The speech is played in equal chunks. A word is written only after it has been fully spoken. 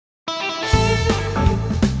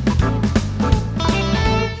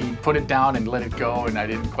put it down and let it go, and I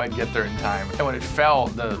didn't quite get there in time. And when it fell,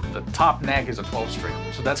 the top neck is a 12 string.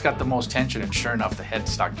 So that's got the most tension, and sure enough, the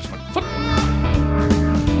headstock just went flip.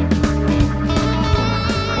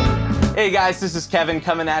 Hey guys, this is Kevin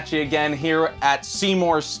coming at you again here at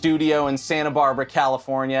Seymour's studio in Santa Barbara,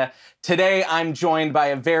 California. Today I'm joined by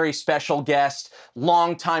a very special guest,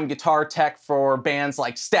 longtime guitar tech for bands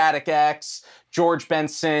like Static X, George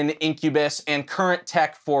Benson, Incubus, and current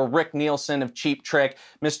tech for Rick Nielsen of Cheap Trick,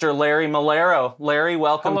 Mr. Larry Melero. Larry,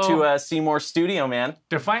 welcome to Seymour's studio, man.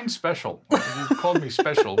 Define special. You called me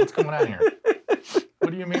special. What's going on here?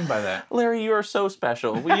 What do you mean by that? Larry, you are so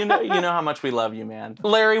special. Well, you know how much we love you, man.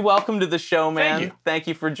 Larry, welcome to the show, man. Thank you. Thank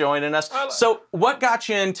you for joining us. So what got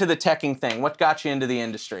you into the teching thing? What got you into the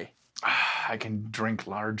industry? I can drink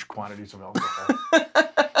large quantities of alcohol.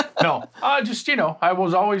 No, just, I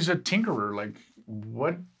was always a tinkerer. Like,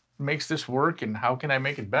 what makes this work and how can I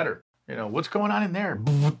make it better? What's going on in there?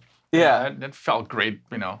 Yeah. That felt great,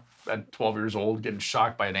 at 12 years old, getting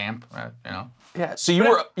shocked by an amp, Yeah, so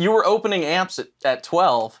you were opening amps at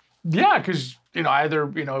 12. Yeah, because,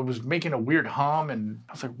 either, it was making a weird hum, and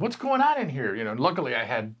I was like, what's going on in here? Luckily I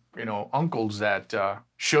had, uncles that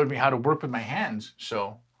showed me how to work with my hands,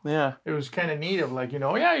 so yeah, it was kind of neat of like, you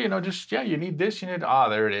need this,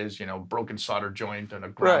 there it is, broken solder joint and a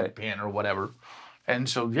ground pin or whatever. And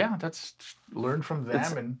so, yeah, that's learned from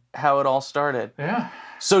them. And how it all started. Yeah.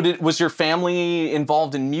 So was your family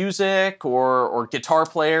involved in music or guitar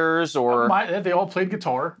players or? They all played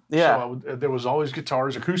guitar. Yeah. So there was always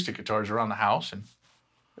guitars, acoustic guitars around the house. And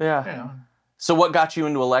yeah. So what got you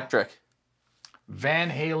into electric? Van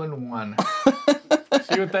Halen 1.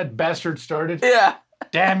 See what that bastard started? Yeah.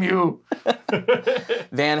 Damn you.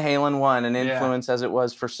 Van Halen 1, an influence as it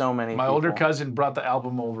was for so many My people. older cousin brought the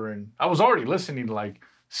album over, and I was already listening to like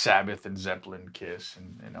Sabbath and Zeppelin, Kiss,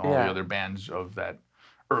 and all the other bands of that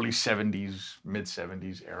early 70s,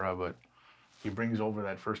 mid-70s era, but he brings over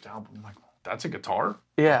that first album. I'm like, that's a guitar?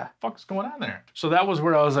 Yeah. What the fuck's going on there? So that was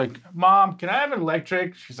where I was like, Mom, can I have an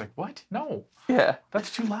electric? She's like, what? No. Yeah.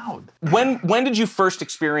 That's too loud. When did you first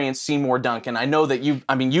experience Seymour Duncan? I know that you've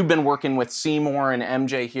been working with Seymour and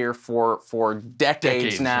MJ here for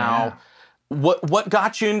decades now. Yeah. What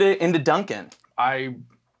got you into Duncan? I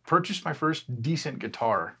purchased my first decent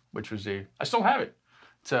guitar, which was I still have it.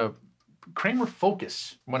 It's a Kramer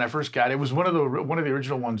Focus when I first got it. It was one of the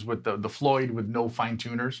original ones with the Floyd with no fine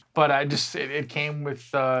tuners. But it came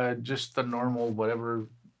with just the normal whatever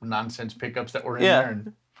nonsense pickups that were in there,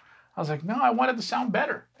 and I was like, no, I wanted to sound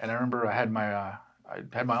better. And I remember I had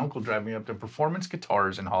my uncle drive me up to Performance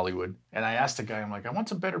Guitars in Hollywood, and I asked the guy, I'm like, I want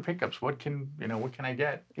some better pickups. What can I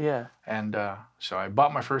get? Yeah. And so I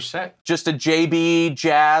bought my first set. Just a JB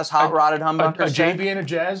Jazz hot rodded humbucker. A JB and a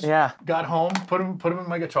Jazz. Yeah. Got home, put them in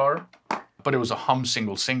my guitar, but it was a hum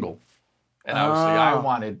single, and obviously I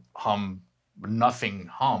wanted nothing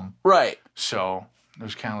hum. Right. So it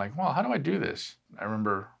was kind of like, well, how do I do this? I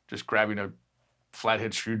remember just grabbing a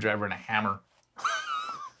flathead screwdriver and a hammer.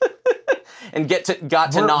 And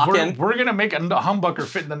got to knocking. We're going to make a humbucker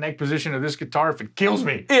fit in the neck position of this guitar if it kills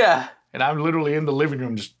me. Yeah. And I'm literally in the living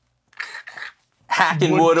room just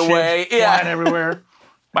hacking wood away. Flying everywhere.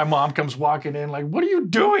 My mom comes walking in like, what are you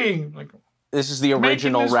doing? Like, this is the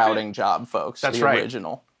original routing job, folks. That's the right.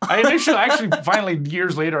 Original. Finally,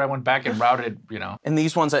 years later, I went back and routed, And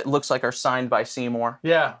these ones, it looks like, are signed by Seymour.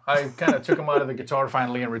 Yeah, I kind of took them out of the guitar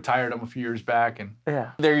finally and retired them a few years back. And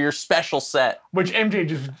yeah, they're your special set. Which MJ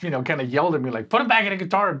just, kind of yelled at me like, put them back in the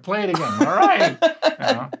guitar and play it again. All right.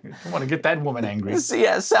 I want to get that woman angry.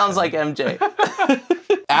 Yeah, it sounds like MJ.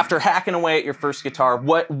 After hacking away at your first guitar,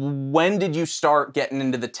 when did you start getting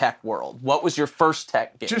into the tech world? What was your first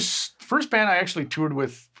tech gig? First band I actually toured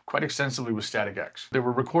with quite extensively was Static X. They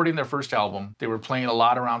were recording their first album. They were playing a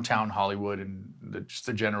lot around town, Hollywood, and just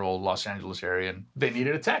the general Los Angeles area, and they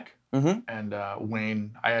needed a tech. Mm-hmm. And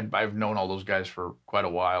Wayne, I've known all those guys for quite a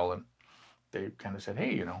while, and they kind of said,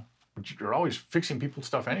 hey, but you're always fixing people's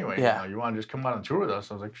stuff anyway. Yeah. You want to just come out on tour with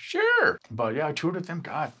us? I was like, sure. But yeah, I toured with them,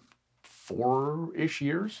 God, 4-ish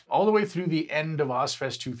years, all the way through the end of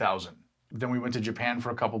Ozfest 2000. Then we went to Japan for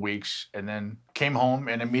a couple weeks, and then came home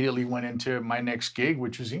and immediately went into my next gig,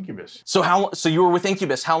 which was Incubus. So you were with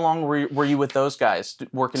Incubus. How long were you with those guys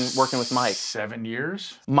working with Mike? 7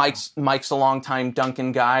 years. Mike's a longtime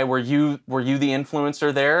Duncan guy. Were you the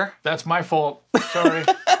influencer there? That's my fault. Sorry.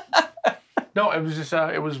 No, it was just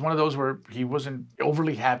it was one of those where he wasn't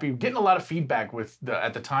overly happy. Getting a lot of feedback with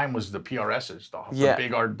at the time was the PRSs,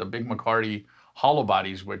 the big McCarty hollow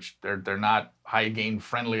bodies, which they're not high gain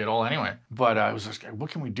friendly at all anyway. But I was just like, what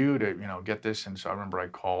can we do to get this? And so I remember I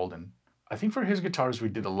called, and I think for his guitars, we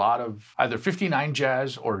did a lot of either 59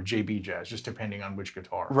 jazz or JB jazz, just depending on which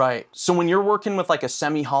guitar. Right. So when you're working with like a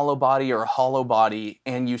semi-hollow body or a hollow body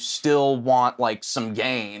and you still want like some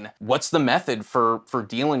gain, what's the method for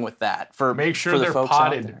dealing with that? Make sure for the they're folks out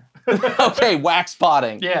potted. there? Okay, wax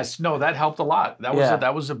potting. Yes, no, that helped a lot.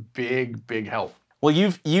 That was a big help. Well,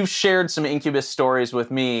 you've shared some Incubus stories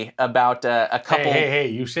with me about a couple. Hey!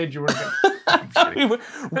 You said you were.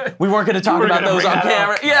 we weren't going to talk about those on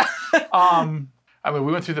camera. Yeah. I mean,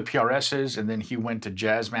 we went through the PRSs, and then he went to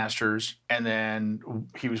Jazz Masters, and then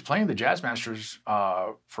he was playing the Jazz Masters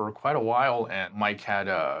for quite a while, and Mike had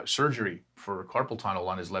surgery for carpal tunnel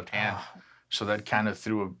on his left hand, so that kind of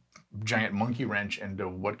threw a giant monkey wrench into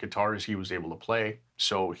what guitars he was able to play.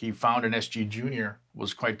 So he found an SG Junior,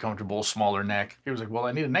 was quite comfortable, smaller neck. He was like, well,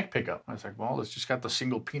 I need a neck pickup. I was like, well, it's just got the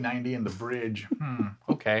single P90 and the bridge.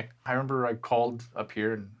 Okay. I remember I called up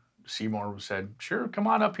here and Seymour said, sure, come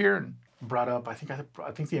on up here, and brought up, I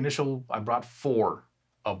think the initial, I brought 4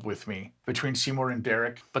 up with me between Seymour and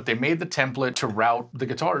Derek, but they made the template to route the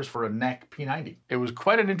guitars for a neck P90. It was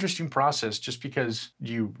quite an interesting process just because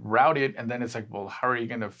you route it and then it's like, well, how are you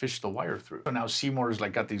gonna fish the wire through? So now Seymour's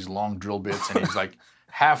like got these long drill bits and he's like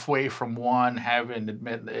halfway from one,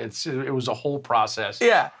 it was a whole process.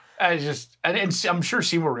 Yeah. And I'm sure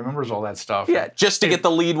Seymour remembers all that stuff. Yeah, just to get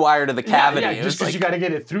the lead wire to the cavity. Yeah, just because you got to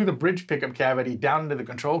get it through the bridge pickup cavity down into the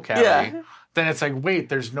control cavity. Yeah. Then it's like, wait,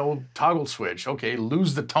 there's no toggle switch. Okay,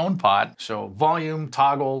 lose the tone pot. So volume,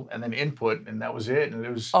 toggle, and then input, and that was it. And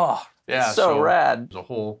it was so rad. It was a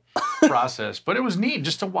whole process, but it was neat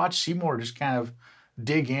just to watch Seymour just kind of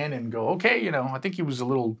dig in and go, okay, I think he was a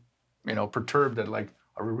little, perturbed that like,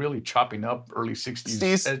 are we really chopping up early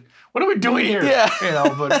 60s? What are we doing here? Yeah.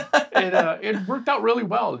 But it worked out really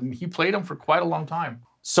well, and he played them for quite a long time.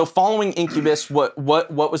 So following Incubus, what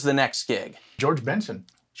was the next gig? George Benson.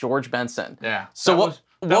 George Benson. Yeah. So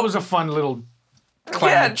that was a fun little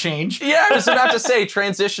climate change. Yeah, I was about to say,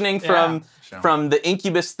 transitioning from the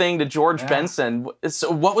Incubus thing to George Benson.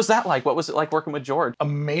 So what was that like? What was it like working with George?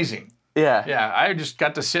 Amazing. Yeah. Yeah, I just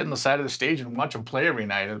got to sit on the side of the stage and watch him play every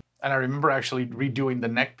night. And I remember actually redoing the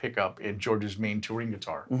neck pickup in George's main touring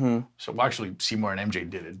guitar. So actually Seymour and MJ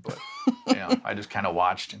did it, but I just kind of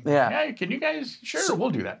watched. And, hey, can you guys? Sure,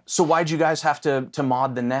 we'll do that. So why'd you guys have to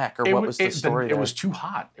mod the neck, or what was the story there? It was too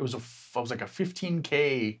hot. It was like a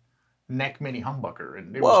 15K neck mini humbucker,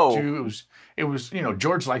 and it was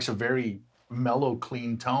George likes a very mellow,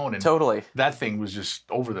 clean tone, and totally that thing was just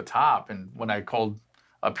over the top. And when I called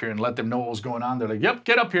up here and let them know what was going on, they're like, "Yep,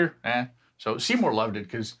 get up here." So Seymour loved it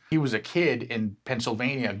because he was a kid in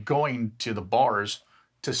Pennsylvania going to the bars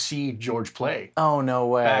to see George play. Oh, no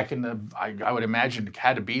way. Back in I would imagine it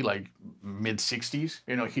had to be like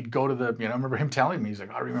mid-60s. He'd go to I remember him telling me, he's like,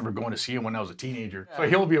 I remember going to see him when I was a teenager. So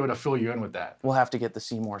he'll be able to fill you in with that. We'll have to get the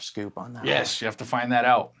Seymour scoop on that. Yes, you have to find that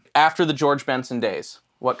out. After the George Benson days,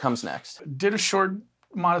 what comes next? Did a short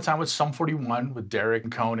amount of time with Sum 41 with Derek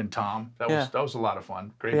and Cone and Tom. That was a lot of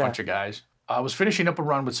fun. Great bunch of guys. I was finishing up a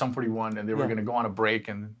run with Sum 41, and they were going to go on a break,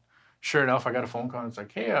 and sure enough, I got a phone call, and it's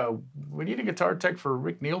like, hey, we need a guitar tech for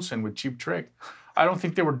Rick Nielsen with Cheap Trick. I don't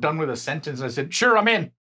think they were done with a sentence. I said, sure, I'm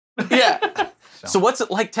in. Yeah. So what's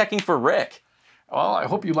it like teching for Rick? Well, I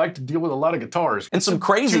hope you like to deal with a lot of guitars. And some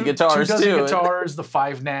crazy guitars, too. 2 guitars, the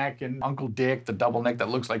 5-neck, and Uncle Dick, the double neck that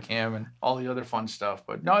looks like him, and all the other fun stuff.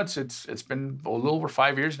 But no, it's been a little over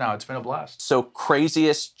 5 years now. It's been a blast. So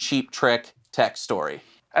craziest Cheap Trick tech story.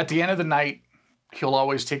 At the end of the night, he'll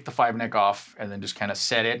always take the 5-neck off and then just kind of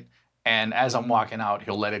set it. And as I'm walking out,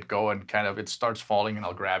 he'll let it go and it starts falling and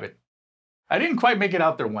I'll grab it. I didn't quite make it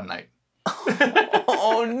out there one night.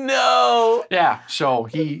 Oh no! Yeah, so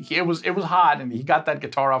it was hot and he got that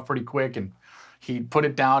guitar off pretty quick and he put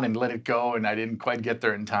it down and let it go and I didn't quite get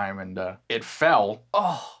there in time and it fell.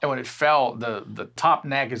 Oh! And when it fell, the top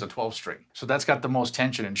neck is a 12-string, so that's got the most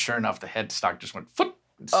tension. And sure enough, the headstock just went foot.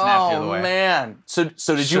 Snapped the other way. Oh man! So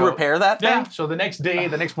did you repair that thing? Yeah. So the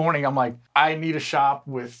next morning, I'm like, I need a shop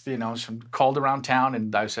with called around town,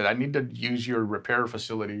 and I said I need to use your repair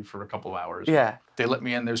facility for a couple of hours. Yeah. They let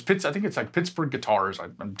me in. I think it's like Pittsburgh Guitars.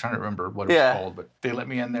 I'm trying to remember what it was called, but they let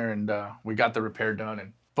me in there, and we got the repair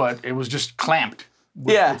done. But it was just clamped.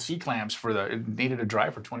 With C-clamps it needed to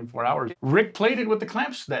dry for 24 hours. Rick played it with the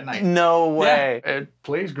clamps that night. No way. Yeah, it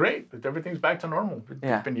plays great. Everything's back to normal.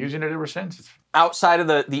 We've been using it ever since. Outside of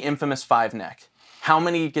the infamous 5-neck, how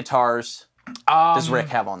many guitars does Rick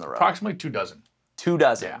have on the road? Approximately 24.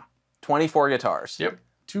 24. Yeah. 24 guitars. Yep.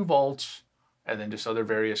 2 vaults, and then just other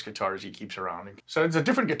various guitars he keeps around. So it's a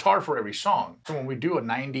different guitar for every song. So when we do a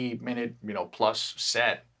 90-minute, plus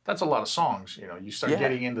set, that's a lot of songs. You know, you start Yeah.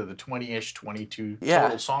 getting into the 20-ish, 22 Yeah.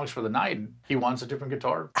 total songs for the night, and he wants a different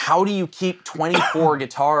guitar. How do you keep 24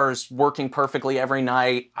 guitars working perfectly every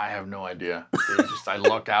night? I have no idea. I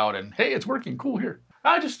luck out and, hey, it's working, cool, here.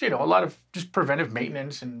 I just, you know, a lot of just preventive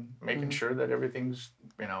maintenance and making sure that everything's,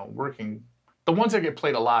 you know, working. The ones that get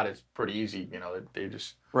played a lot, it's pretty easy. You know, they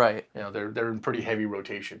just, Right. you know, they're in pretty heavy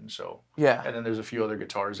rotation. So Yeah. and then there's a few other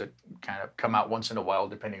guitars that kind of come out once in a while,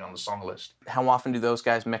 depending on the song list. How often do those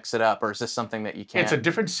guys mix it up, or is this something that you can't? It's a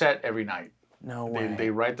different set every night. No way. They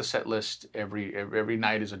write the set list every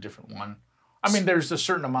night is a different one. I mean, there's a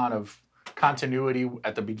certain amount of continuity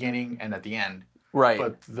at the beginning and at the end, Right.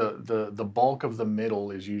 but the bulk of the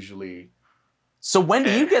middle is usually. So when do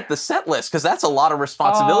you get the set list? Because that's a lot of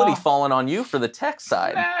responsibility falling on you for the tech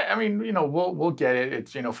side. I mean, you know, we'll get it.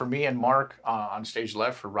 It's, you know, for me and Mark on stage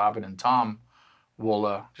left, for Robin and Tom,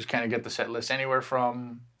 we'll just kind of get the set list anywhere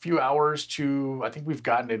from a few hours to, I think we've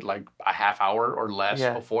gotten it like a half hour or less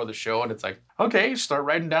before the show, and it's like, okay, start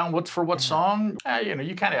writing down what's for what song. You know,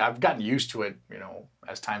 I've gotten used to it, you know,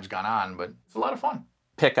 as time's gone on, but it's a lot of fun.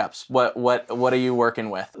 Pickups. What are you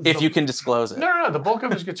working with? If you can disclose it. No. The bulk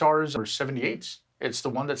of his guitars are 78s. It's the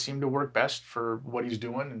one that seemed to work best for what he's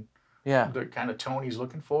doing and the kind of tone he's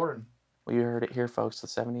looking for. And well, you heard it here, folks. The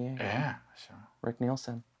 78. yeah, so Rick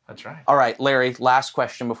Nielsen. that's right. All right, Larry. Last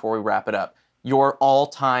question before we wrap it up. Your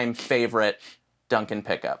all-time favorite Duncan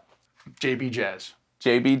pickup? JB Jazz.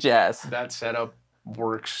 JB Jazz. That setup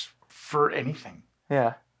works for anything.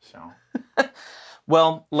 Yeah. So.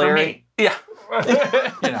 Well, Larry. For me. Yeah.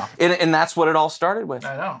 You know. And that's what it all started with.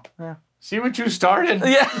 I know. Yeah. See what you started?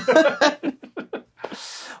 Yeah.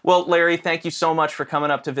 Well, Larry, thank you so much for coming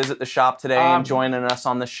up to visit the shop today and joining us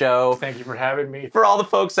on the show. Thank you for having me. For all the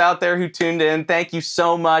folks out there who tuned in, thank you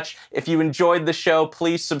so much. If you enjoyed the show,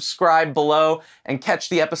 please subscribe below and catch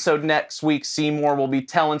the episode next week. Seymour will be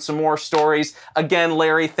telling some more stories. Again,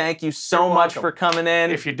 Larry, thank you so much for coming in.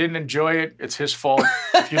 If you didn't enjoy it, it's his fault.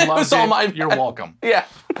 If you loved it, you're welcome. Yeah.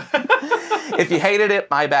 If you hated it,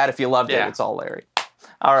 my bad. If you loved it, it's all Larry.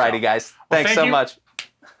 All righty, guys. Thanks so much.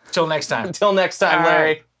 Till next time. Until next time, All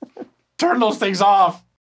Larry. right. Turn those things off.